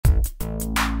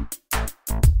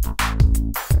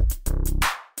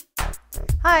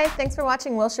Hi, thanks for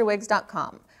watching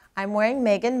WilshireWigs.com. I'm wearing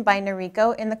Megan by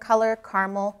Noriko in the color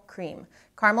Caramel Cream.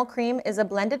 Caramel Cream is a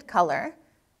blended color.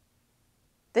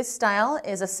 This style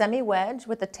is a semi-wedge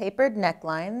with a tapered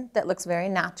neckline that looks very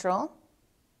natural.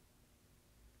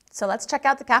 So let's check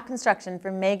out the cap construction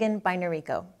for Megan by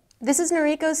Noriko. This is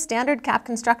Noriko's standard cap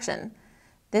construction.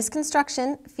 This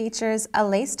construction features a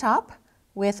lace top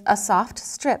with a soft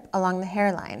strip along the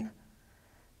hairline.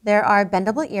 There are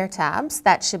bendable ear tabs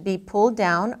that should be pulled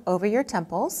down over your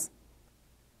temples.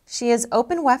 She is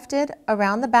open wefted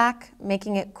around the back,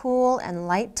 making it cool and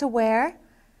light to wear.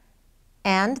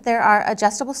 And there are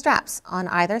adjustable straps on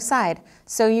either side,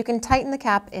 so you can tighten the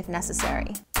cap if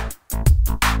necessary.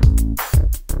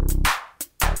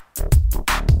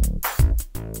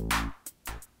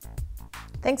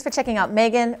 Thanks for checking out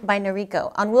Megan by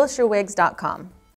Noriko on WilshireWigs.com.